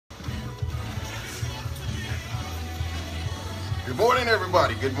Good morning,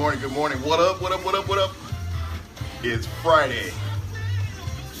 everybody. Good morning, good morning. What up, what up, what up, what up? It's Friday.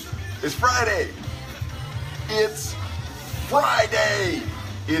 It's Friday. It's Friday.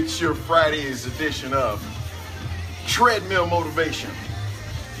 It's your Friday's edition of Treadmill Motivation.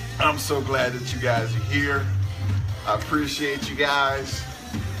 I'm so glad that you guys are here. I appreciate you guys.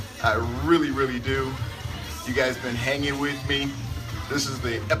 I really, really do. You guys been hanging with me. This is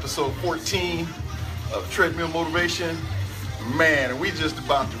the episode 14 of Treadmill Motivation. Man, we just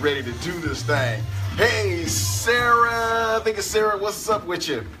about ready to do this thing. Hey, Sarah. I think it's Sarah. What's up with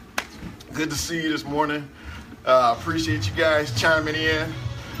you? Good to see you this morning. Appreciate you guys chiming in.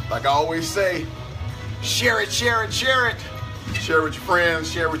 Like I always say, share it, share it, share it. Share it with your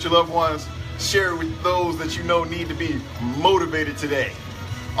friends, share it with your loved ones, share it with those that you know need to be motivated today.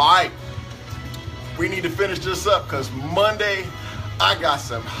 All right, we need to finish this up because Monday, I got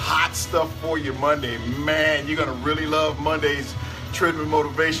some hot stuff for you Monday. Man, you're going to really love Monday's Treadmill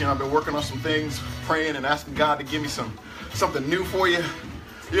Motivation. I've been working on some things, praying and asking God to give me something new for you,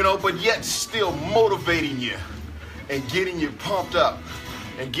 but yet still motivating you and getting you pumped up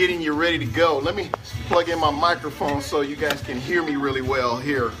and getting you ready to go. Let me plug in my microphone so you guys can hear me really well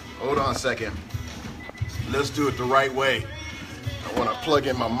here. Hold on a second. Let's do it the right way. I want to plug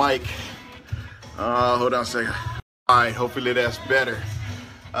in my mic. Hold on a second. All right, hopefully that's better.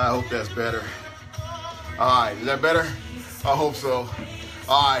 I hope that's better. All right, is that better? I hope so.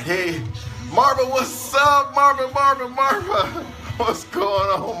 All right, hey, Marva, what's up? Marva. What's going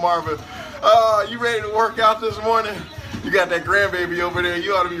on, Marva? You ready to work out this morning? You got that grandbaby over there.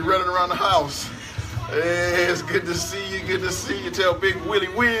 You ought to be running around the house. Hey, it's good to see you. Good to see you. Tell Big Willie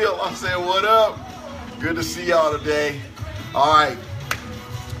Will I said, what up? Good to see y'all today. All right,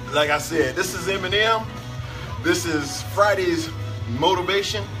 like I said, this is Eminem. This is Friday's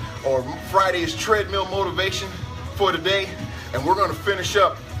motivation or Friday's treadmill motivation for today. And we're going to finish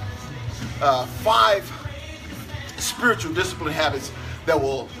up 5 spiritual discipline habits that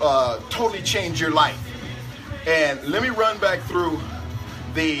will totally change your life. And let me run back through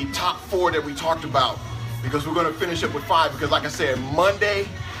the top 4 that we talked about because we're going to finish up with 5 because like I said, Monday,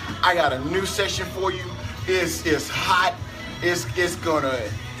 I got a new session for you. It's hot. It's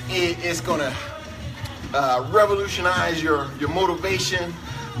gonna revolutionize your motivation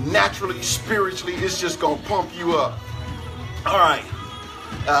naturally, spiritually. It's just gonna pump you up. All right,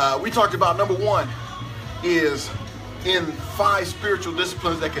 we talked about number 1 is in 5 spiritual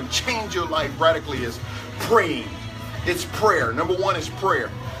disciplines that can change your life radically is praying. It's prayer. Number 1 is prayer.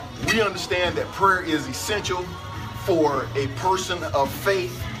 We understand that prayer is essential for a person of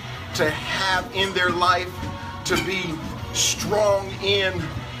faith to have in their life, to be strong in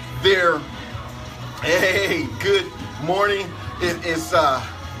their, hey, good morning.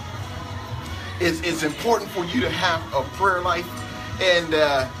 It's important for you to have a prayer life. And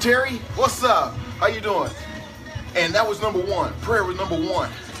Terry, what's up? How you doing? And that was number 1. Prayer was number 1.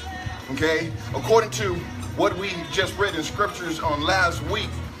 Okay? According to what we just read in scriptures on last week,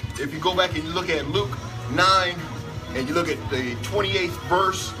 if you go back and you look at Luke 9 and you look at the 28th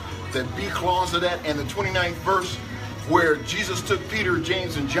verse, the B clause of that, and the 29th verse, where Jesus took Peter,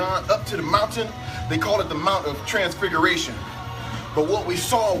 James, and John up to the mountain. They call it the Mount of Transfiguration. But what we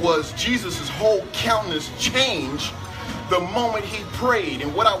saw was Jesus' whole countenance change the moment he prayed.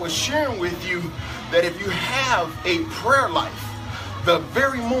 And what I was sharing with you, that if you have a prayer life, the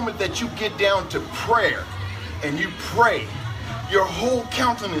very moment that you get down to prayer and you pray, your whole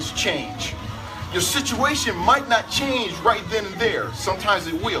countenance change. Your situation might not change right then and there. Sometimes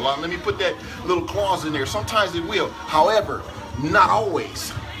it will. Let me put that little clause in there. Sometimes it will. However, not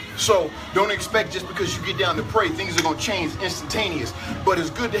always. So don't expect just because you get down to pray, things are going to change instantaneous. But it's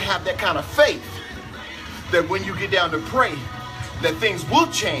good to have that kind of faith that when you get down to pray, that things will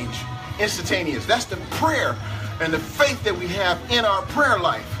change instantaneous. That's the prayer and the faith that we have in our prayer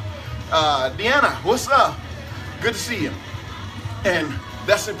life. Deanna, what's up? Good to see you. And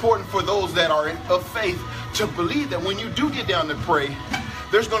that's important for those that are of faith to believe that when you do get down to pray,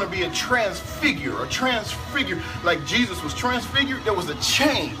 there's going to be a transfigure. Like Jesus was transfigured, there was a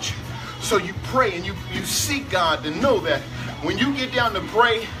change. So you pray and you seek God to know that when you get down to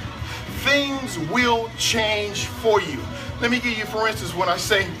pray, things will change for you. Let me give you, for instance, when I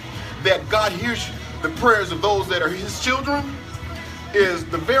say that God hears the prayers of those that are his children, is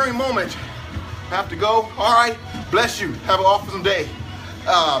the very moment, have to go, all right, bless you, have an awesome day.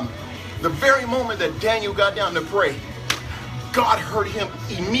 The very moment that Daniel got down to pray, God heard him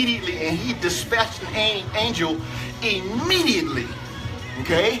immediately and he dispatched an angel immediately.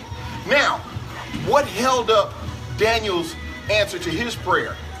 Okay? Now, what held up Daniel's answer to his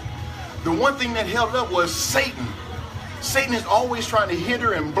prayer? The one thing that held up was Satan. Satan is always trying to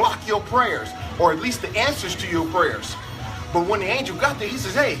hinder and block your prayers, or at least the answers to your prayers. But when the angel got there, he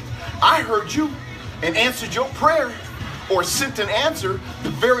says, hey, I heard you and answered your prayer, or sent an answer the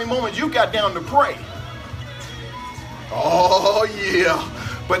very moment you got down to pray. Oh, yeah.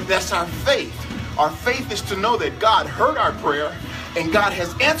 But that's our faith. Our faith is to know that God heard our prayer and God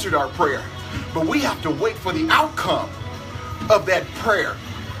has answered our prayer. But we have to wait for the outcome of that prayer,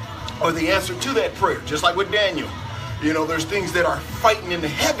 or the answer to that prayer. Just like with Daniel. You know, there's things that are fighting in the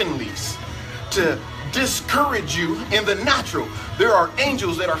heavenlies to discourage you in the natural. There are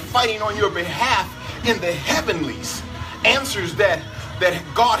angels that are fighting on your behalf in the heavenlies. Answers that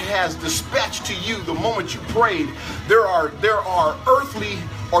God has dispatched to you the moment you prayed. There are earthly,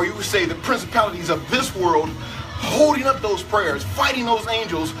 or you would say the principalities of this world, holding up those prayers, fighting those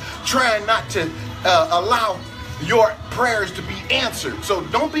angels, trying not to allow your prayers to be answered. So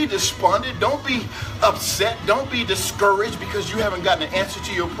don't be despondent, don't be upset, don't be discouraged because you haven't gotten an answer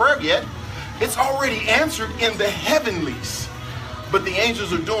to your prayer yet. It's already answered in the heavenlies. But the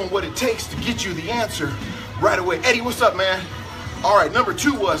angels are doing what it takes to get you the answer right away. Eddie, what's up, man? All right, number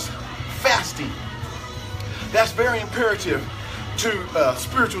 2 was fasting. That's very imperative to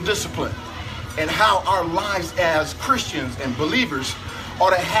spiritual discipline, and how our lives as Christians and believers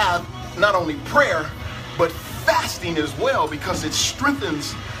ought to have not only prayer, but fasting as well, because it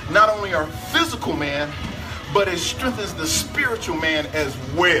strengthens not only our physical man, but it strengthens the spiritual man as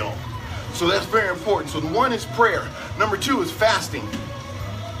well. So that's very important. So the 1 is prayer. Number 2 is fasting.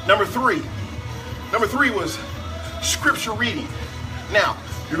 Number three was scripture reading. Now,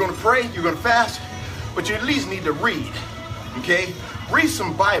 you're going to pray, you're going to fast, but you at least need to read. Okay? Read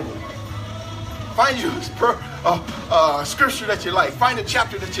some Bible. Find you scripture that you like. Find a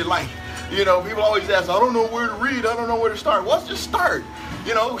chapter that you like. You know, people always ask, I don't know where to read. I don't know where to start. Well, just start.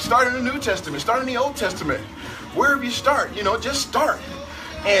 You know, start in the New Testament. Start in the Old Testament. Wherever you start, you know, just start.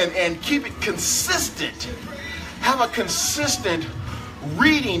 And keep it consistent. Have a consistent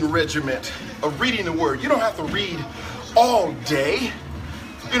reading regiment of reading the Word. You don't have to read all day.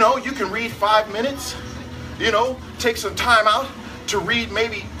 You know, you can read 5 minutes. You know, take some time out to read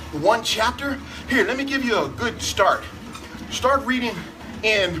maybe 1 chapter. Here, let me give you a good start. Start reading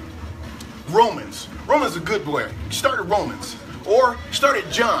in Romans. Romans is a good boy. Start at Romans. Or start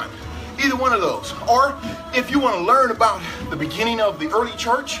at John. Either one of those. Or if you want to learn about the beginning of the early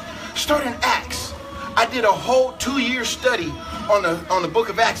church, start in Acts. I did a whole 2-year study on the book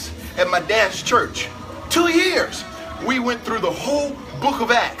of Acts at my dad's church. 2 years. We went through the whole book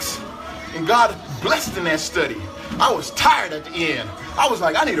of Acts. And God blessed in that study. I was tired at the end. I was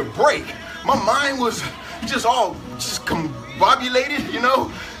like, I need a break. My mind was just combobulated, you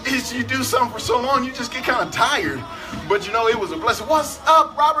know. As you do something for so long, you just get kind of tired. But you know, it was a blessing. What's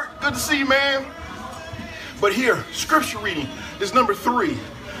up, Robert? Good to see you, man. But here, scripture reading is number 3.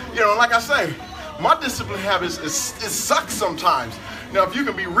 You know, like I say, my discipline habits, it sucks sometimes. Now, if you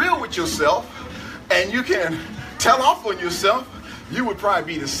can be real with yourself and you can tell off on yourself, you would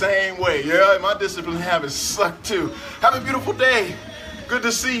probably be the same way. Yeah, my discipline habits suck too. Have a beautiful day. Good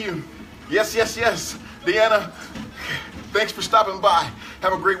to see you. Yes, yes, yes. Deanna, thanks for stopping by.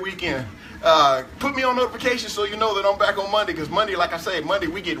 Have a great weekend. Put me on notifications so you know that I'm back on Monday, because Monday, like I said, Monday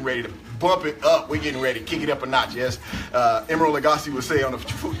we getting ready to bump it up. We're getting ready to kick it up a notch, yes. Emerald Lagasse would say on the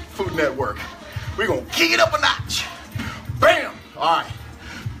Food Network. We're going to kick it up a notch. Bam! All right.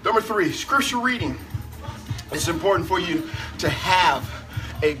 Number 3, scripture reading. It's important for you to have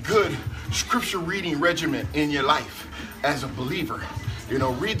a good scripture reading regimen in your life as a believer. You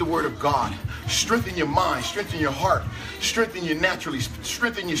know, read the Word of God. Strengthen your mind, strengthen your heart, strengthen you naturally,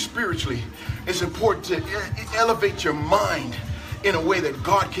 strengthen you spiritually. It's important to elevate your mind in a way that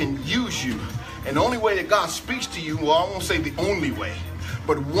God can use you. And the only way that God speaks to you, well, I won't say the only way,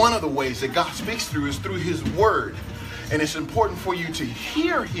 but one of the ways that God speaks through is through His Word. And it's important for you to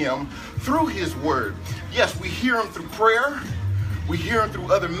hear Him through His Word. Yes, we hear Him through prayer. We hear Him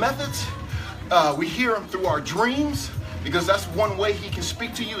through other methods. We hear Him through our dreams, because that's one way He can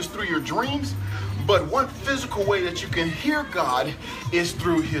speak to you is through your dreams. But one physical way that you can hear God is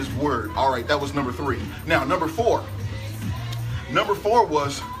through His Word. All right, that was number 3. Now, number 4. Number 4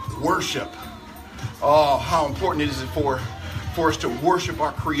 was worship. Oh, how important it is for us to worship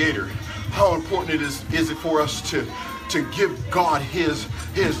our Creator. How important it is it for us to give God His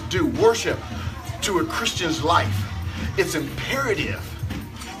due. Worship to a Christian's life. It's imperative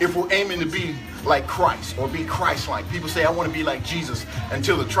if we're aiming to be like Christ or be Christ-like. People say, I want to be like Jesus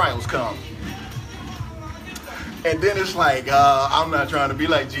until the trials come. And then it's like, I'm not trying to be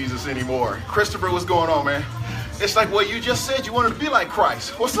like Jesus anymore. Christopher, what's going on, man? It's like, well, you just said you wanted to be like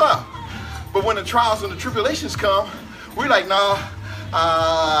Christ. What's up? But when the trials and the tribulations come, We're like, no,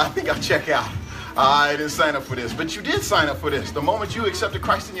 I think I'll check out. I didn't sign up for this. But you did sign up for this. The moment you accepted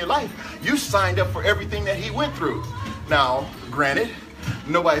Christ in your life, you signed up for everything that he went through. Now, granted,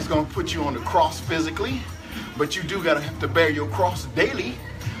 nobody's going to put you on the cross physically, but you do got to have to bear your cross daily.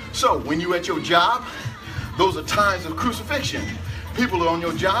 So when you at your job, those are times of crucifixion. People are on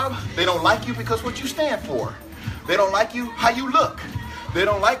your job, they don't like you because what you stand for. They don't like you how you look. They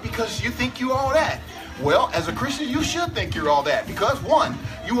don't like because you think you all that. Well, as a Christian, you should think you're all that because, one,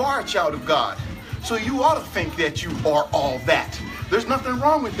 you are a child of God. So you ought to think that you are all that. There's nothing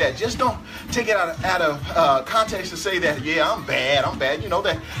wrong with that. Just don't take it out of context to say that, yeah, I'm bad. You know,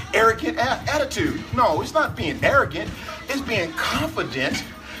 that arrogant attitude. No, it's not being arrogant. It's being confident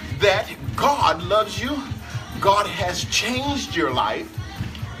that God loves you. God has changed your life.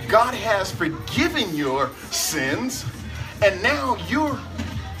 God has forgiven your sins. And now you're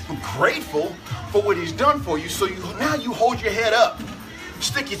grateful for what he's done for you. So now you hold your head up.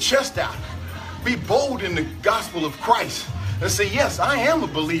 Stick your chest out. Be bold in the gospel of Christ and say, yes, I am a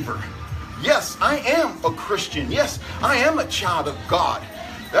believer. Yes, I am a Christian. Yes, I am a child of God.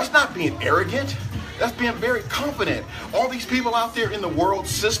 That's not being arrogant. That's being very confident. All these people out there in the world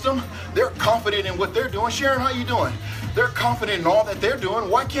system, they're confident in what they're doing. Sharon, how you doing? They're confident in all that they're doing.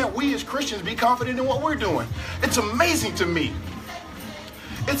 Why can't we as Christians be confident in what we're doing? It's amazing to me.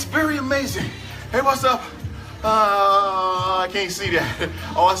 It's very amazing. Hey, what's up? I can't see that.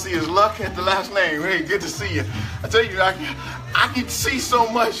 All I see is Luck at the last name. Hey, good to see you. I tell you, I can see so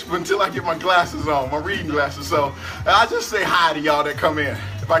much until I get my glasses on, my reading glasses. So I just say hi to y'all that come in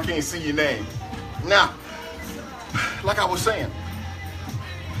if I can't see your name. Now, like I was saying,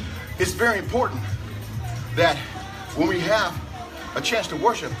 it's very important that when we have a chance to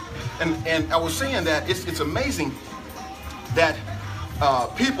worship, and I was saying that it's amazing that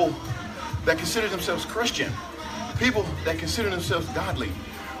people that consider themselves Christian, people that consider themselves godly,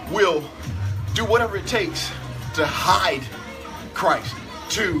 will do whatever it takes to hide Christ.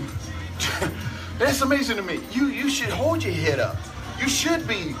 That's amazing to me. You should hold your head up. You should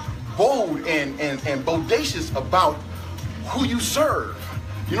be bold and bodacious about who you serve.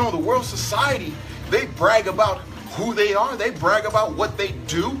 You know, the world society, they brag about who they are. They brag about what they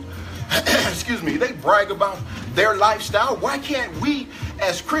do. Excuse me. They brag about their lifestyle. Why can't we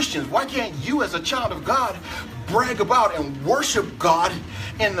as Christians, why can't you as a child of God brag about and worship God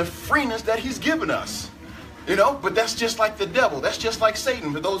in the freeness that he's given us? You know, but that's just like the devil. That's just like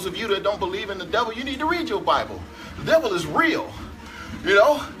Satan. For those of you that don't believe in the devil, you need to read your Bible. The devil is real. You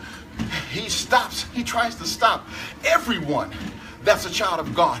know, he tries to stop everyone that's a child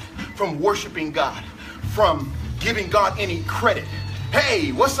of God from worshiping God, from giving God any credit.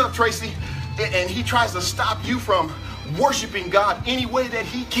 Hey, what's up, Tracy? And he tries to stop you from worshiping God any way that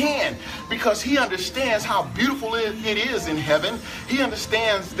he can, because he understands how beautiful it is in heaven. He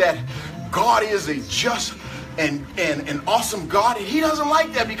understands that God is a just and an awesome God, and he doesn't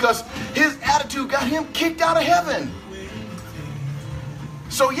like that because his attitude got him kicked out of heaven.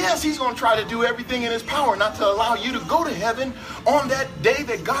 So yes, he's going to try to do everything in his power not to allow you to go to heaven on that day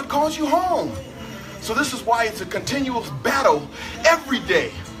that God calls you home. So this is why it's a continuous battle every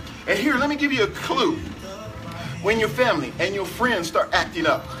day. And here, let me give you a clue. When your family and your friends start acting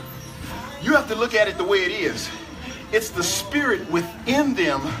up, you have to look at it the way it is. It's the spirit within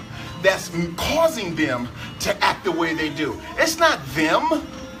them that's causing them to act the way they do. It's not them.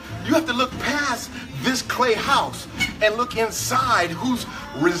 You have to look past this clay house and look inside who's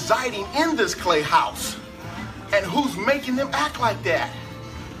residing in this clay house and who's making them act like that.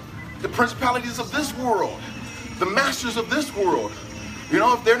 The principalities of this world, the masters of this world. You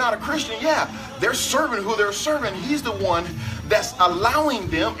know, if they're not a Christian, yeah, they're serving who they're serving. He's the one that's allowing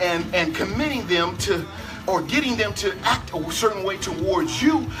them and committing them to, or getting them to act a certain way towards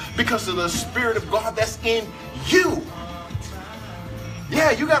you because of the Spirit of God that's in you.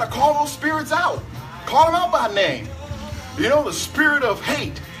 Yeah, you got to call those spirits out. Call them out by name. You know, the spirit of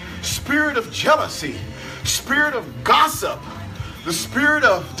hate, spirit of jealousy, spirit of gossip, the spirit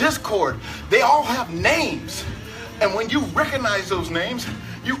of discord, they all have names. And when you recognize those names,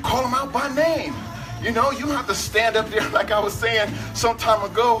 you call them out by name. You know, you don't have to stand up there like I was saying some time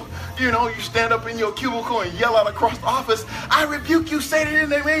ago. You know, you stand up in your cubicle and yell out across the office, I rebuke you, Satan, in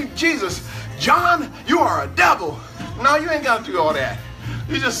the name of Jesus. John, you are a devil. No, you ain't got to do all that.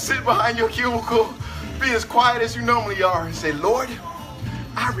 You just sit behind your cubicle, be as quiet as you normally are, and say, Lord,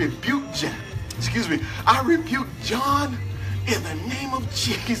 I rebuke John in the name of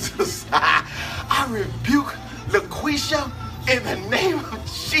Jesus. I rebuke LaQuisha in the name of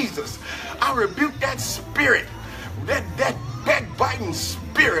Jesus. I rebuke that spirit, that backbiting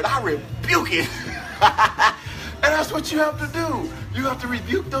spirit. I rebuke it. And that's what you have to do. You have to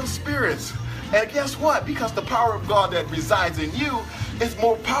rebuke those spirits. And guess what? Because the power of God that resides in you is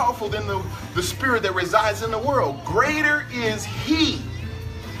more powerful than the spirit that resides in the world. Greater is he.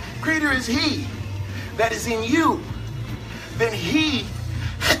 Greater is he that is in you than he,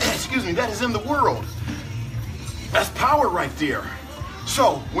 excuse me, that is in the world. That's power right there.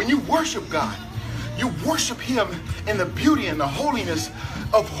 So when you worship God, you worship him in the beauty and the holiness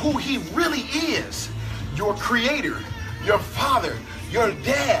of who he really is. Your creator, your father, your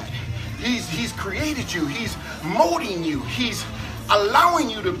dad. He's created you. He's molding you. He's allowing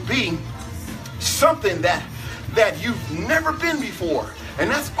you to be something that you've never been before. And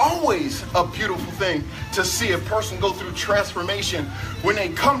that's always a beautiful thing to see a person go through transformation when they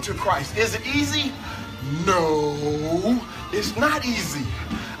come to Christ. Is it easy? No, it's not easy.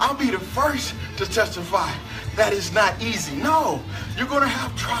 I'll be the first to testify that it's not easy. No, you're going to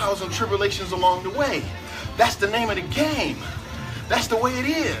have trials and tribulations along the way. That's the name of the game. That's the way it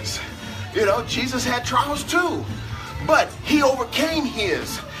is. You know, Jesus had trials too, but he overcame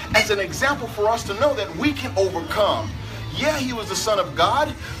his as an example for us to know that we can overcome. Yeah, he was the Son of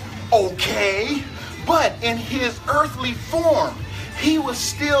God, okay, but in his earthly form, he was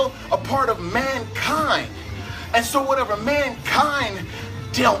still a part of mankind. And so whatever mankind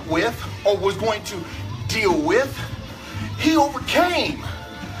dealt with or was going to deal with, he overcame,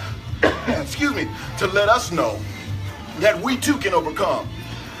 excuse me, to let us know that we too can overcome.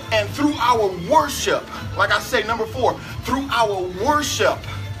 And through our worship, like I say, number 4, through our worship,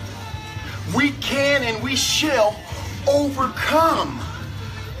 we can and we shall overcome.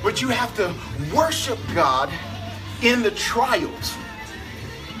 But you have to worship God in the trials.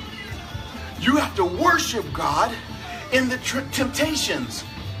 You have to worship God in the temptations.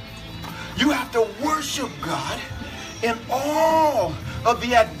 You have to worship God in all of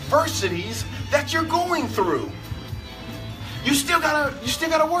the adversities that you're going through. You still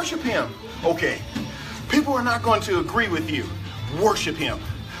gotta worship him. Okay, people are not going to agree with you. Worship him.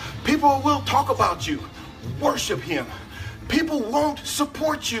 People will talk about you. Worship him. People won't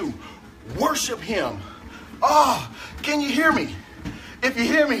support you. Worship him. Oh, can you hear me? If you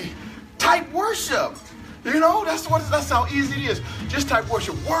hear me, type worship. You know, that's how easy it is. Just type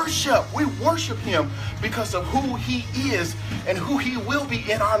worship. Worship. We worship him because of who he is and who he will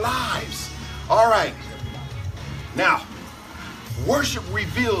be in our lives. All right. Now, worship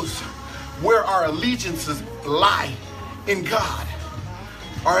reveals where our allegiances lie in God.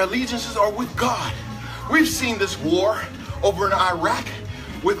 Our allegiances are with God. We've seen this war over in Iraq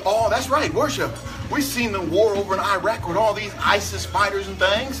with all, that's right, worship. We've seen the war over in Iraq with all these ISIS fighters and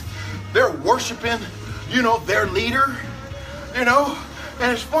things. They're worshiping, you know, their leader, you know.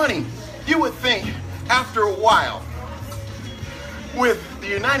 And it's funny, you would think after a while with the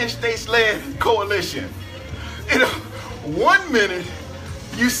United States-led coalition, you know, 1 minute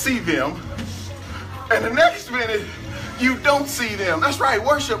you see them and the next minute you don't see them. That's right,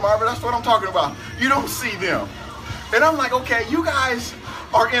 worship, Marvin. That's what I'm talking about. You don't see them. And I'm like, okay, you guys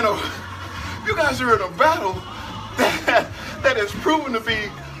are in a battle that is proven to be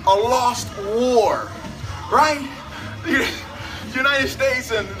a lost war, right? The United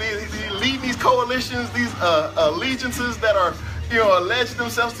States and leading these coalitions, these allegiances that are, you know, alleged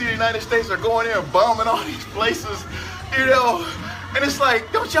themselves to the United States are going in and bombing all these places, you know, and it's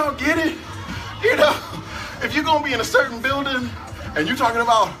like, don't y'all get it? You know, if you're going to be in a certain building and you're talking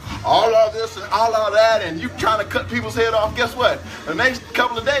about all of this and all of that and you trying to cut people's head off, guess what? The next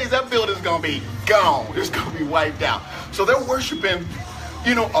couple of days, that building's going to be gone. It's going to be wiped out. So they're worshiping,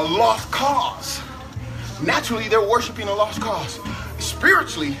 you know, a lost cause. Naturally, they're worshiping a lost cause.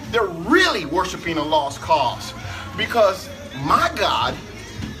 Spiritually, they're really worshiping a lost cause. Because my God,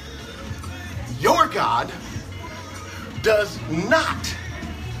 your God, does not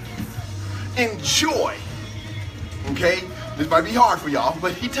enjoy, okay, this might be hard for y'all,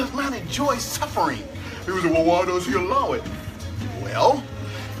 but he does not enjoy suffering. People say, well, why does he allow it? Well,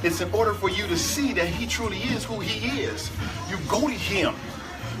 it's in order for you to see that he truly is who he is. You go to him.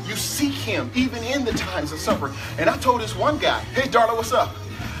 You seek him even in the times of suffering. And I told this one guy, hey, Darla, what's up?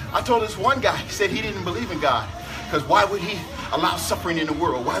 I told this one guy, he said he didn't believe in God. Because why would he allow suffering in the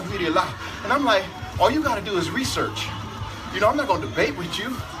world? Why would he allow? And I'm like, all you got to do is research. You know, I'm not going to debate with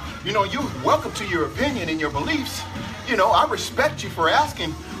you. You know, you're welcome to your opinion and your beliefs. You know, I respect you for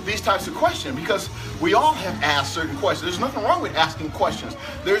asking these types of questions because we all have asked certain questions. There's nothing wrong with asking questions.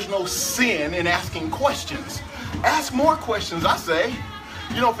 There's no sin in asking questions. Ask more questions, I say.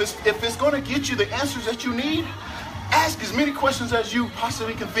 You know, if it's going to get you the answers that you need, ask as many questions as you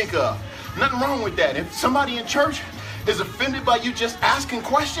possibly can think of. Nothing wrong with that. If somebody in church is offended by you just asking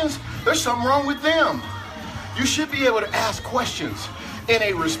questions, there's something wrong with them. You should be able to ask questions in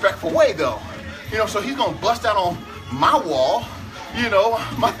a respectful way, though. So he's going to bust out on my wall.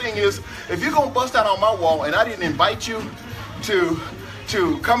 My thing is, if you're going to bust out on my wall and I didn't invite you to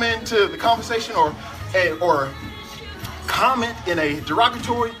come into the conversation or comment in a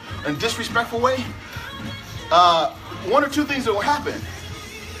derogatory and disrespectful way, one or two things that will happen.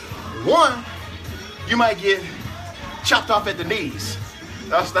 One, you might get chopped off at the knees.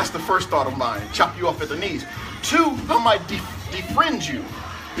 That's the first thought of mine. Chop you off at the knees. Two, I might defriend you.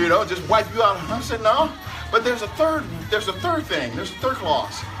 Just wipe you out. I said no. But there's a third thing. There's a third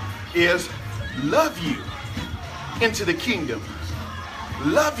clause. Is love you into the kingdom.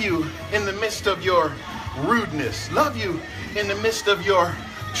 Love you in the midst of your rudeness. Love you in the midst of your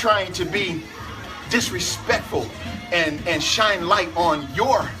trying to be disrespectful and shine light on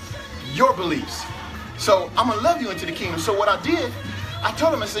your beliefs. So I'm gonna love you into the kingdom. So what I did, I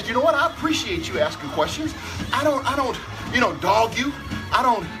told him, I said, you know what? I appreciate you asking questions. I don't, dog you. I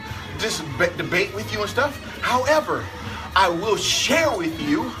don't just debate with you and stuff. However, I will share with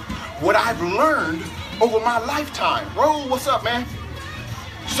you what I've learned over my lifetime. Bro, what's up, man?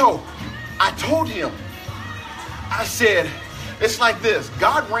 So I told him, I said, it's like this.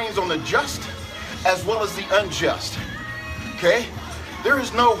 God reigns on the just as well as the unjust. Okay? There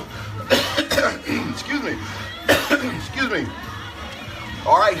is no, excuse me, excuse me.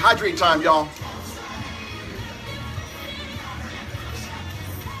 All right, hydrate time, y'all.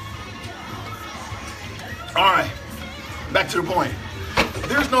 All right, back to the point.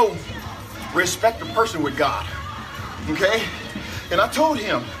 There's no respect of person with God, okay? And I told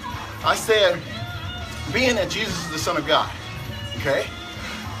him, I said, being that Jesus is the Son of God, okay?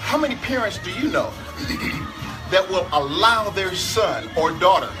 How many parents do you know that will allow their son or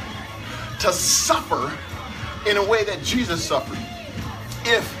daughter to suffer in a way that Jesus suffered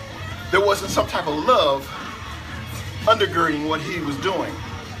if there wasn't some type of love undergirding what he was doing?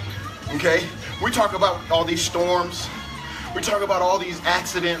 Okay? We talk about all these storms. We talk about all these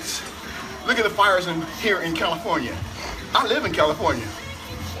accidents. Look at the fires here in California. I live in California.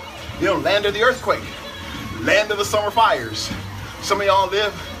 Land of the earthquake, land of the summer fires. Some of y'all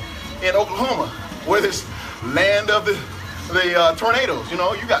live in Oklahoma, where there's land of the tornadoes. You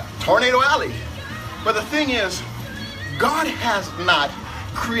got Tornado Alley. But the thing is, God has not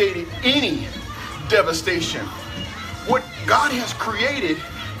created any devastation. What God has created,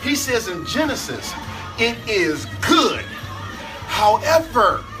 he says in Genesis, it is good.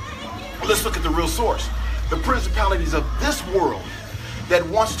 However, let's look at the real source. The principalities of this world that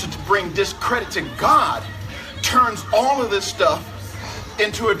wants to bring discredit to God turns all of this stuff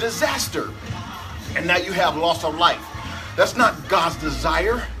into a disaster. And now you have loss of life. That's not God's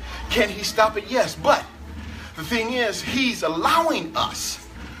desire. Can he stop it? Yes. But the thing is, he's allowing us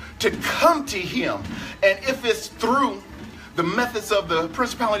to come to him. And if it's through the methods of the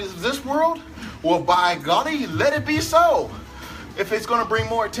principalities of this world, well, by golly, let it be so. If it's going to bring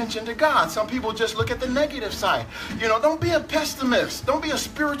more attention to God. Some people just look at the negative side. Don't be a pessimist. Don't be a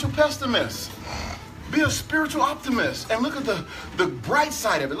spiritual pessimist. Be a spiritual optimist and look at the bright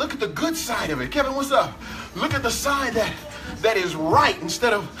side of it. Look at the good side of it. Kevin, what's up? Look at the side that is right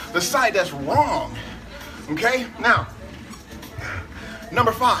instead of the side that's wrong. Okay? Now,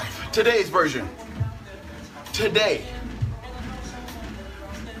 number 5, today's version. Today.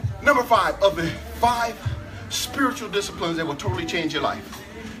 Number 5 of the 5 spiritual disciplines that will totally change your life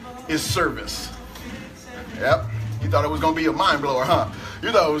is service. Yep. You thought it was going to be a mind blower, huh?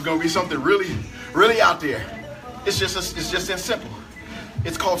 You thought it was going to be something really, really out there. It's just that simple.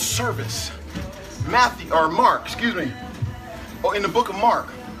 It's called service. Mark, in the book of Mark,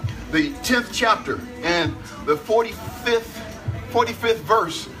 the 10th chapter and the 45th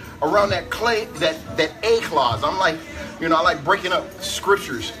verse, around that A clause. I'm like, I like breaking up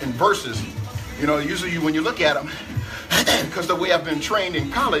scriptures and verses. Usually when you look at them, because the way I've been trained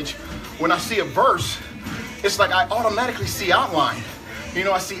in college, when I see a verse, it's like I automatically see outline.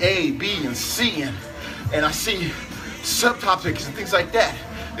 I see A, B, and C, and I see subtopics and things like that.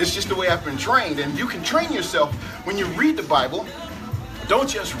 It's just the way I've been trained. And you can train yourself when you read the Bible. Don't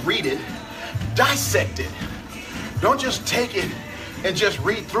just read it, dissect it. Don't just take it and just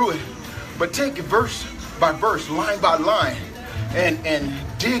read through it, but take it verse by verse, line by line, and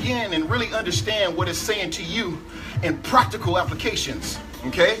dig in and really understand what it's saying to you in practical applications.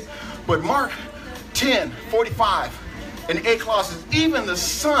 Okay? But Mark 10:45, and A clause is, even the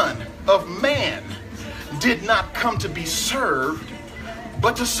Son of Man did not come to be served,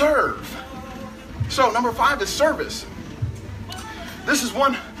 but to serve. So number 5 is service. This is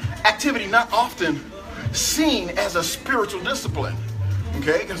one activity not often seen as a spiritual discipline.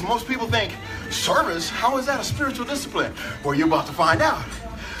 Okay, because most people think service, how is that a spiritual discipline? Well, you're about to find out.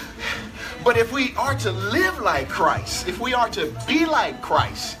 But if we are to live like Christ, if we are to be like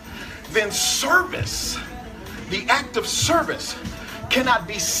Christ, then service, the act of service, cannot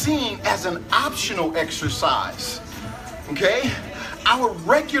be seen as an optional exercise. Okay? Our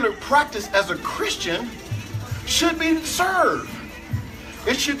regular practice as a Christian should be to serve.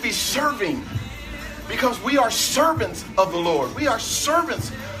 It should be serving, because we are servants of the Lord. We are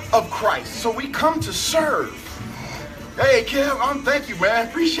servants of Christ. So we come to serve. Hey, Kev, thank you, man.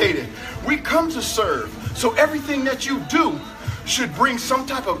 Appreciate it. We come to serve. So everything that you do should bring some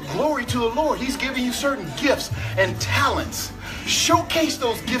type of glory to the Lord. He's giving you certain gifts and talents. Showcase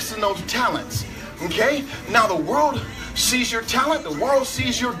those gifts and those talents. Okay? Now the world sees your talent. The world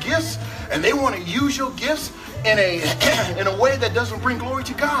sees your gifts, and they want to use your gifts in a way that doesn't bring glory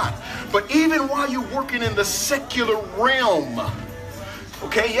to God. But even while you're working in the secular realm,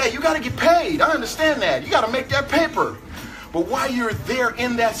 okay, yeah, you got to get paid. I understand that. You got to make that paper. But while you're there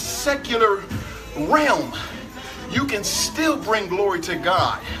in that secular realm, you can still bring glory to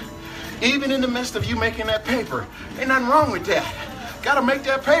God. Even in the midst of you making that paper. Ain't nothing wrong with that. Got to make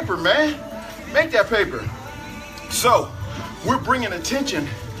that paper, man. Make that paper. So, we're bringing attention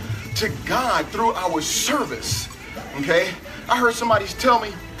to God through our service. Okay? I heard somebody tell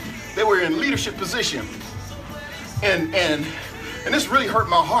me they were in leadership position. And this really hurt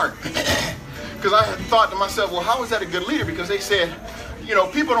my heart. Because I had thought to myself, well, how is that a good leader? Because they said, you know,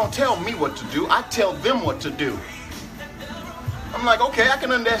 people don't tell me what to do. I tell them what to do. I'm like, okay, I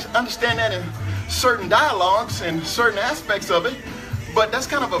can understand that in certain dialogues and certain aspects of it. But that's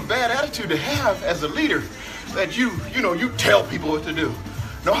kind of a bad attitude to have as a leader, that you tell people what to do.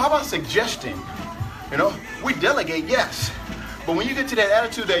 No, how about suggesting? You know, we delegate, yes. But when you get to that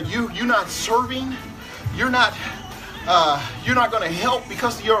attitude that you're not serving, you're not going to help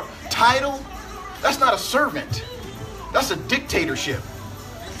because of your title, that's not a servant. That's a dictatorship.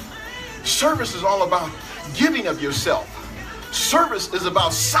 Service is all about giving of yourself. Service is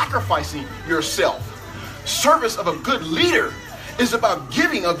about sacrificing yourself. Service of a good leader is about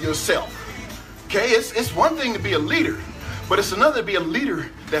giving of yourself. Okay, it's one thing to be a leader, but it's another to be a leader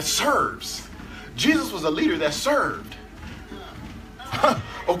that serves. Jesus was a leader that served.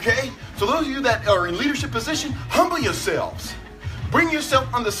 Okay, so those of you that are in leadership position, humble yourselves. Bring yourself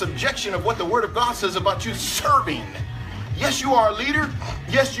under subjection of what the Word of God says about you serving. Yes, you are a leader.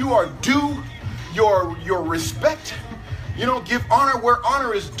 Yes, you are due your respect. You know, give honor where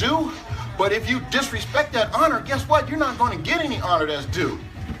honor is due. But if you disrespect that honor, guess what? You're not going to get any honor that's due.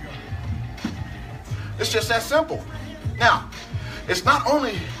 It's just that simple. Now, it's not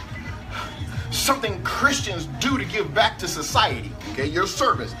only something Christians do to give back to society, okay, your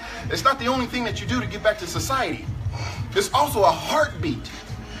service. It's not the only thing that you do to give back to society. It's also a heartbeat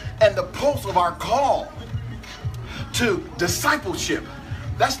and the pulse of our call to discipleship.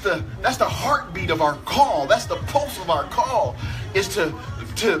 That's the heartbeat of our call. That's the pulse of our call, is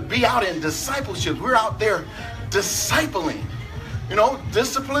to be out in discipleship. We're out there discipling. You know,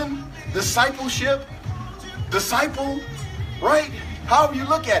 discipline, discipleship, disciple, right? However you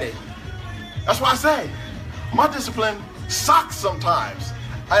look at it. That's why I say my discipline sucks sometimes.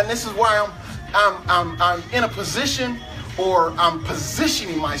 And this is why I'm in a position, or I'm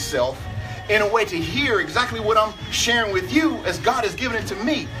positioning myself in a way to hear exactly what I'm sharing with you as God has given it to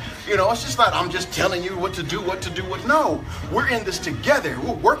me. You know, it's just not I'm just telling you what to do. No, we're in this together.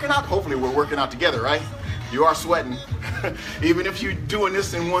 We're working out. Hopefully we're working out together, right? You are sweating. Even if you're doing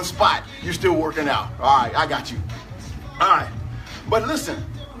this in one spot, you're still working out. All right, I got you. All right. But listen,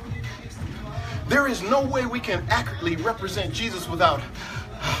 there is no way we can accurately represent Jesus without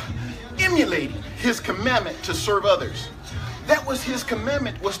emulating his commandment to serve others. That was his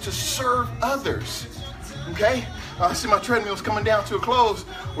commandment, was to serve others. Okay? I see my treadmill's coming down to a close.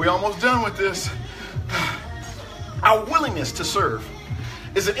 We're almost done with this. Our willingness to serve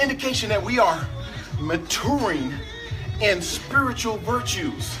is an indication that we are maturing in spiritual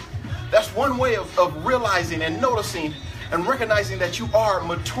virtues. That's one way of realizing and noticing and recognizing that you are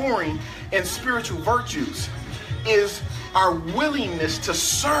maturing in spiritual virtues, is our willingness to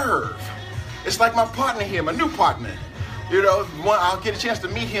serve. It's like my partner here, my new partner. You know, I'll get a chance to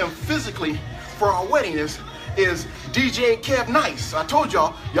meet him physically for our wedding is DJ Kev Nice. I told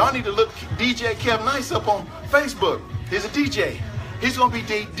y'all need to look DJ Kev Nice up on Facebook. He's a DJ. He's gonna be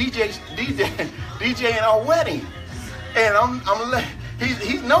DJ in our wedding, and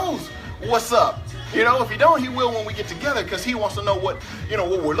he knows what's up. You know, if he don't, he will when we get together, because he wants to know what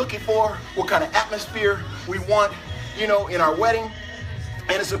we're looking for, what kind of atmosphere we want, in our wedding.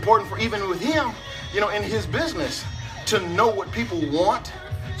 And it's important for even with him, in his business, to know what people want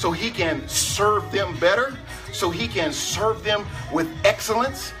so he can serve them better, so he can serve them with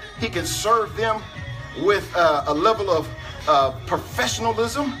excellence. He can serve them with a level of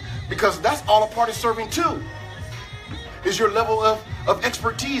professionalism, because that's all a part of serving too, is your level of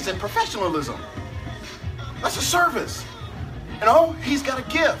expertise and professionalism. That's a service. You know, he's got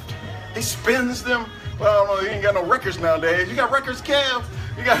a gift. He spends them. Well, I don't know, you ain't got no records nowadays. You got records, Kev?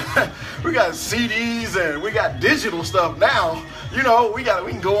 We got CDs and we got digital stuff now. You know, we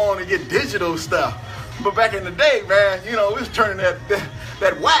can go on and get digital stuff. But back in the day, man, you know, we was turning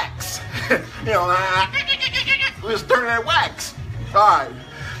that wax. You know, we was turning that wax. All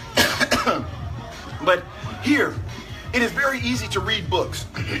right. But here, it is very easy to read books,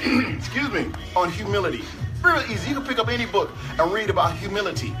 excuse me, on humility. Really easy. You can pick up any book and read about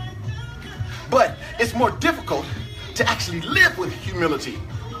humility. But it's more difficult to actually live with humility.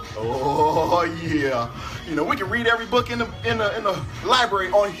 Oh yeah, you know, we can read every book in the library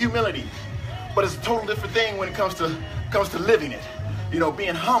on humility, but it's a total different thing when it comes to living it. You know,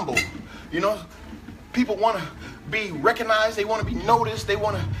 being humble. You know, people want to be recognized, they want to be noticed, they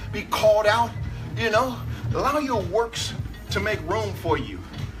want to be called out. You know, allow your works to make room for you.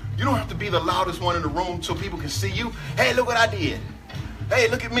 You don't have to be the loudest one in the room so people can see you. Hey, look what I did. Hey,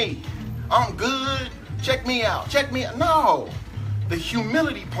 look at me. I'm good. Check me out. Check me out. No. The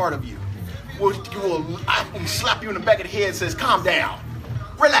humility part of you will slap you in the back of the head and says, calm down.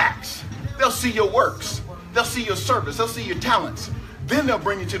 Relax. They'll see your works. They'll see your service. They'll see your talents. Then they'll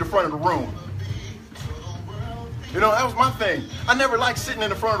bring you to the front of the room. You know, that was my thing. I never liked sitting in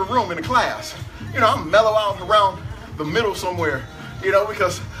the front of the room in the class. You know, I'm mellow out around the middle somewhere, you know,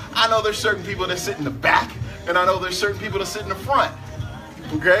 because I know there's certain people that sit in the back, and I know there's certain people that sit in the front.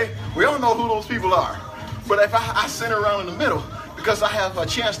 Okay? We all know who those people are. But if I center around in the middle, because I have a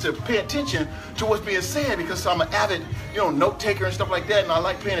chance to pay attention to what's being said, because I'm an avid, you know, note taker and stuff like that, and I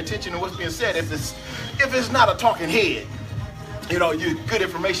like paying attention to what's being said. If it's not a talking head, you know, you good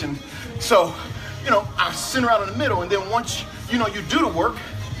information. So, you know, I center around in the middle, and then once, you know, you do the work,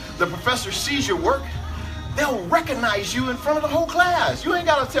 the professor sees your work, they'll recognize you in front of the whole class. You ain't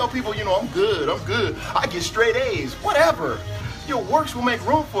got to tell people, you know, I'm good, I get straight A's, whatever. Your works will make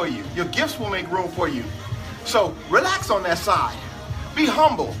room for you. Your gifts will make room for you. So relax on that side. Be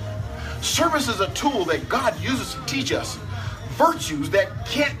humble. Service is a tool that God uses to teach us virtues that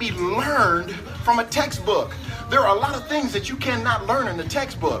can't be learned from a textbook. There are a lot of things that you cannot learn in the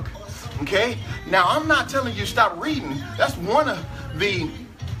textbook. Okay? Now, I'm not telling you stop reading. That's one of the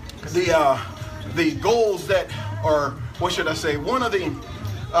goals that, or what should I say, one of the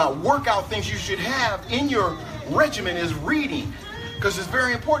workout things you should have in your regimen is reading, because it's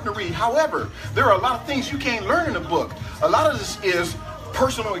very important to read. However, there are a lot of things you can't learn in a book. A lot of this is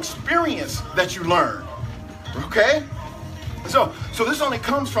personal experience that you learn. Okay? So this only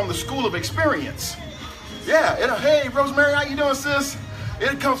comes from the school of experience. Yeah, hey, Rosemary, how you doing, sis?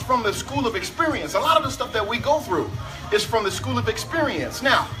 It comes from the school of experience. A lot of the stuff that we go through is from the school of experience.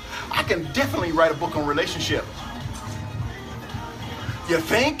 Now, I can definitely write a book on relationship. You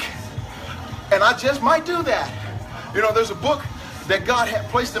think? And I just might do that. You know, there's a book that God had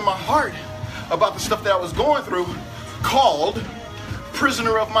placed in my heart about the stuff that I was going through called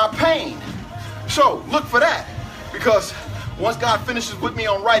Prisoner of My Pain. So look for that, because once God finishes with me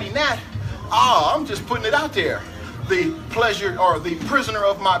on writing that, I'm just putting it out there. The pleasure, or the prisoner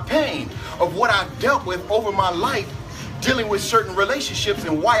of my pain, of what I've dealt with over my life, dealing with certain relationships,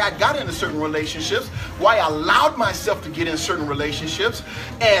 and why I got into certain relationships, why I allowed myself to get in certain relationships,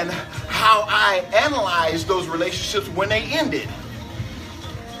 and how I analyzed those relationships when they ended.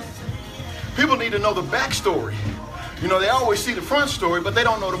 People need to know the backstory. You know, they always see the front story, but they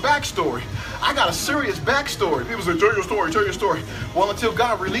don't know the backstory. I got a serious backstory. People say, tell your story, tell your story. Well, until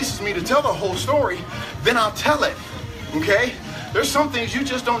God releases me to tell the whole story, then I'll tell it. Okay? There's some things you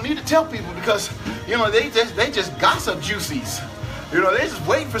just don't need to tell people, because, you know, they just gossip juicies. You know, they just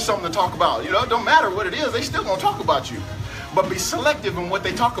wait for something to talk about. You know, it don't matter what it is, they still gonna talk about you. But be selective in what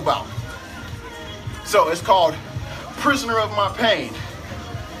they talk about. So it's called Prisoner of My Pain,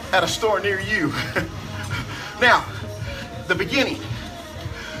 at a store near you. Now, the beginning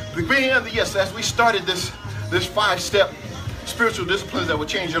of the, yes, as we started this 5-step spiritual disciplines that will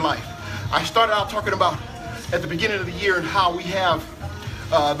change your life. I started out talking about at the beginning of the year and how we have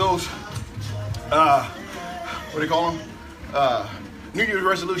those, what do they call them? New Year's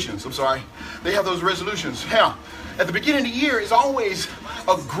resolutions, I'm sorry. They have those resolutions. Now, at the beginning of the year is always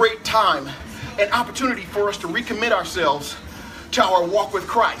a great time, an opportunity for us to recommit ourselves to our walk with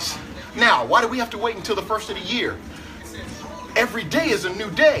Christ. Now, why do we have to wait until the first of the year? Every day is a new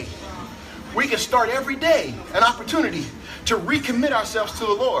day. we can start every day an opportunity to recommit ourselves to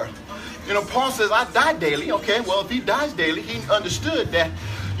the Lord. You know, Paul says, I die daily. Okay, well, if he dies daily, he understood that,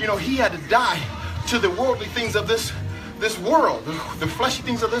 you know, he had to die to the worldly things of this world, the fleshy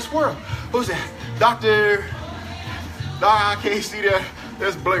things of this world. Who's that? Doctor? No, I can't see that.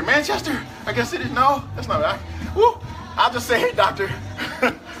 There's blurry. Manchester? I guess it is. No, that's not right. Woo. I'll just say, hey, doctor.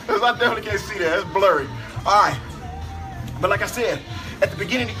 Because I definitely can't see that. It's blurry. All right. But like I said, at the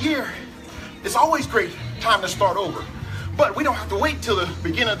beginning of the year, it's always great time to start over. But we don't have to wait till the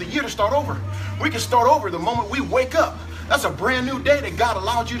beginning of the year to start over. We can start over the moment we wake up. That's a brand new day that God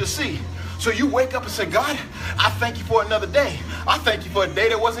allowed you to see. So you wake up and say, God, I thank you for another day. I thank you for a day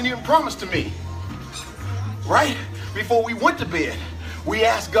that wasn't even promised to me. Right? Before we went to bed, we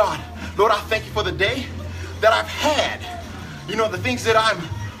asked God, Lord, I thank you for the day that I've had. You know, the things that I'm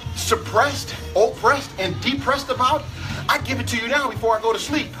suppressed, oppressed, and depressed about, I give it to you now before I go to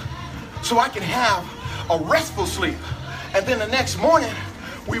sleep so I can have a restful sleep. And then the next morning,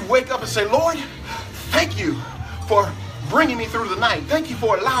 we wake up and say, Lord, thank you for bringing me through the night. Thank you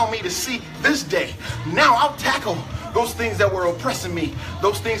for allowing me to see this day. Now I'll tackle those things that were oppressing me,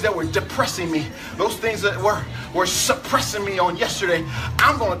 those things that were depressing me, those things that were suppressing me on yesterday.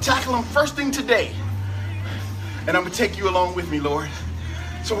 I'm going to tackle them first thing today. And I'm going to take you along with me, Lord.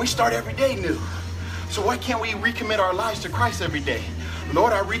 So we start every day new. So why can't we recommit our lives to Christ every day?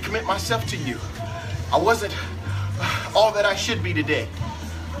 Lord, I recommit myself to you. I wasn't all that I should be today.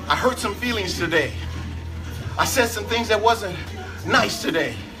 I hurt some feelings today. I said some things that wasn't nice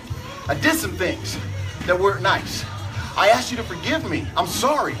today. I did some things that weren't nice. I ask you to forgive me. I'm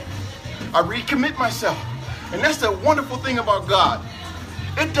sorry. I recommit myself. And that's the wonderful thing about God.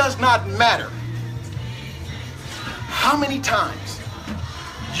 It does not matter how many times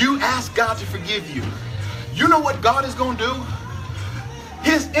you ask God to forgive you. You know what God is going to do?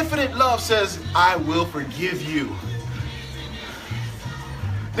 His infinite love says, I will forgive you.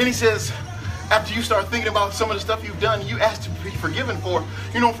 Then he says, after you start thinking about some of the stuff you've done, you ask to be forgiven for,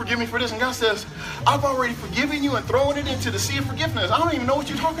 you don't forgive me for this. And God says, I've already forgiven you and thrown it into the sea of forgiveness. I don't even know what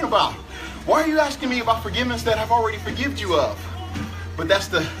you're talking about. Why are you asking me about forgiveness that I've already forgiven you of? But that's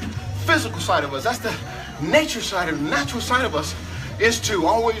the physical side of us. That's the nature side of the natural side of us, is to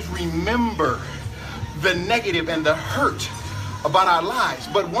always remember the negative and the hurt about our lives.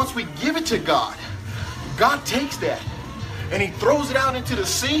 But once we give it to God, God takes that and he throws it out into the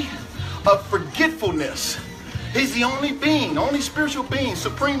sea of forgetfulness. He's the only being, only spiritual being,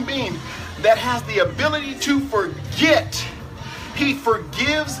 supreme being that has the ability to forget. He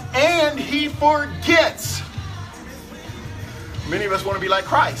forgives and he forgets. Many of us want to be like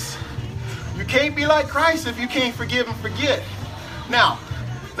Christ. You can't be like Christ if you can't forgive and forget. Now,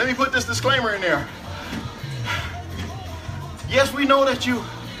 let me put this disclaimer in there. Yes, we know that you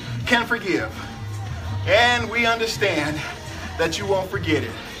can forgive. And we understand that you won't forget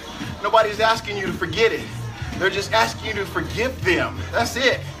it. Nobody's asking you to forget it. They're just asking you to forgive them. That's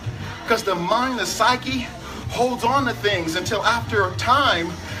it. Because the mind, the psyche, holds on to things until after a time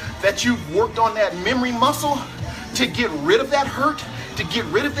that you've worked on that memory muscle to get rid of that hurt, to get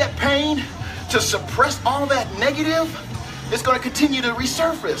rid of that pain, to suppress all that negative, it's going to continue to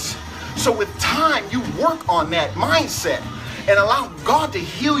resurface. So with time, you work on that mindset and allow God to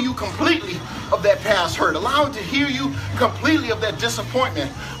heal you completely of that past hurt. Allow him to heal you completely of that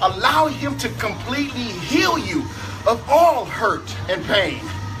disappointment. Allow him to completely heal you of all hurt and pain.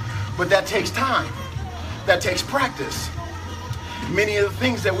 But that takes time. That takes practice. Many of the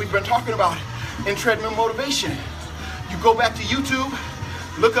things that we've been talking about in Treadmill Motivation. You go back to YouTube,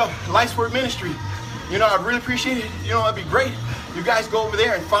 look up Life's Word Ministry. You know, I'd really appreciate it. You know, that'd be great. You guys go over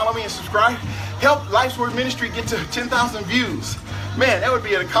there and follow me and subscribe. Help Life's Word Ministry get to 10,000 views. Man, that would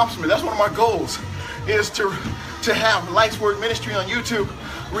be an accomplishment. That's one of my goals, is to have Life's Word Ministry on YouTube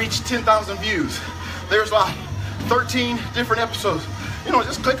reach 10,000 views. There's like 13 different episodes. You know,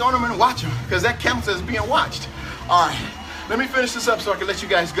 just click on them and watch them, because that counts as being watched. All right, let me finish this up so I can let you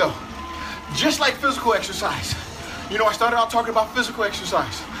guys go. Just like physical exercise. You know, I started out talking about physical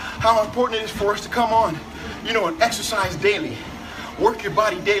exercise, how important it is for us to come on, you know, and exercise daily. Work your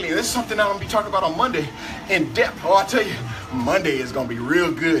body daily. And this is something I'm going to be talking about on Monday in depth. Oh, I tell you, Monday is going to be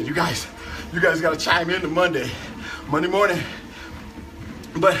real good. You guys got to chime in to Monday morning.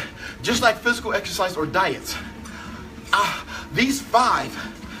 But just like physical exercise or diets, these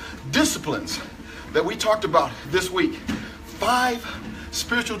 5 disciplines that we talked about this week, 5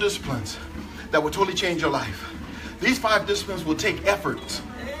 spiritual disciplines that will totally change your life. These 5 disciplines will take efforts,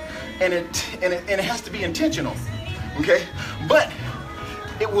 and it has to be intentional, okay? But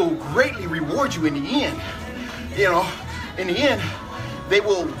it will greatly reward you in the end. You know, in the end, They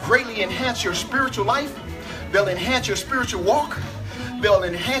will greatly enhance your spiritual life. They'll enhance your spiritual walk. They'll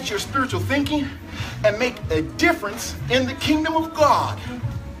enhance your spiritual thinking and make a difference in the kingdom of God.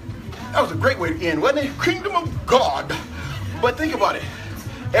 That was a great way to end, wasn't it? Kingdom of God. But think about it.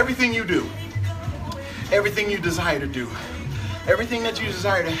 Everything you do, everything you desire to do, everything that you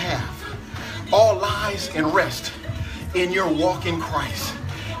desire to have, all lies and rest in your walk in Christ,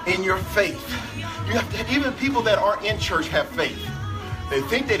 in your faith. You have to, even people that aren't in church have faith. They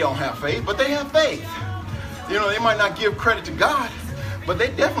think they don't have faith, but they have faith. You know, they might not give credit to God, but they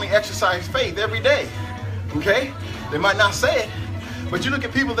definitely exercise faith every day. Okay? They might not say it, but you look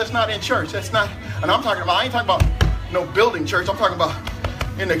at people that's not in church. That's not, and I'm talking about, I ain't talking about no building church. I'm talking about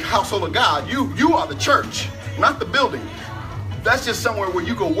in the household of God. You are the church, not the building. That's just somewhere where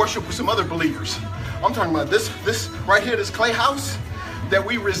you go worship with some other believers. I'm talking about this right here, this clay house that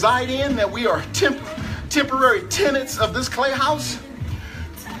we reside in, that we are temporary tenants of this clay house.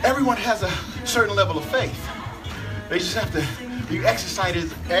 Everyone has a certain level of faith. They just have to, you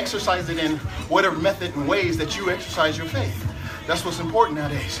exercise it in whatever method and ways that you exercise your faith. That's what's important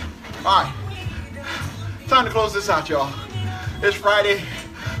nowadays. All right, time to close this out, y'all. It's Friday.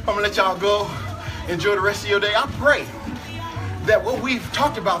 I'm gonna let y'all go. Enjoy the rest of your day. I pray that what we've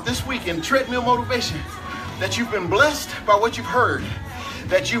talked about this week in Treadmill Motivation, that you've been blessed by what you've heard,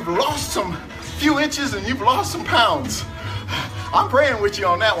 that you've lost some few inches and you've lost some pounds. I'm praying with you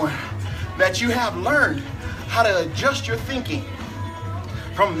on that one, that you have learned how to adjust your thinking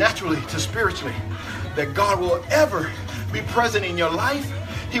from naturally to spiritually, that God will ever be present in your life.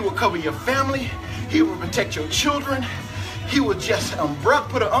 He will cover your family. He will protect your children. He will just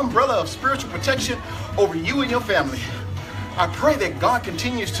put an umbrella of spiritual protection over you and your family. I pray that God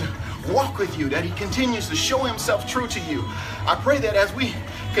continues to walk with you, that he continues to show himself true to you. I pray that as we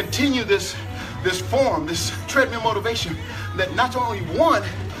continue this form, this treadmill motivation, that not only one,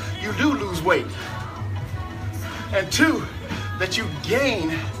 you do lose weight, and two, that you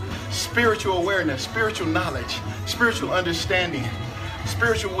gain spiritual awareness, spiritual knowledge, spiritual understanding,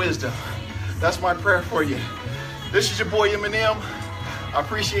 spiritual wisdom. That's my prayer for you. This is your boy Eminem. I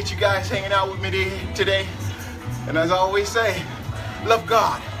appreciate you guys hanging out with me today. And as I always say, love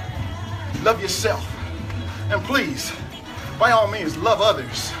God, love yourself, and please, by all means, love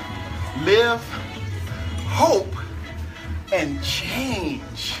others. Live, hope, and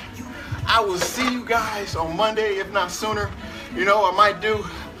change. I will see you guys on Monday, if not sooner. You know, I might do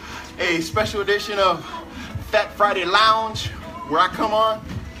a special edition of Fat Friday Lounge, where I come on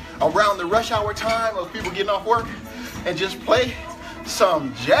around the rush hour time of people getting off work and just play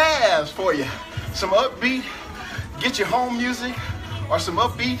some jazz for you. Some upbeat, get your home music, or some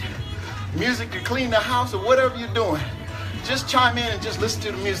upbeat music to clean the house, or whatever you're doing. Just chime in and just listen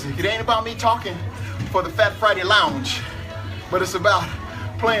to the music. It ain't about me talking for the Fat Friday Lounge, but it's about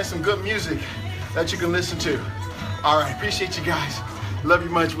playing some good music that you can listen to. All right, appreciate you guys. Love you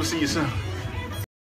much. We'll see you soon.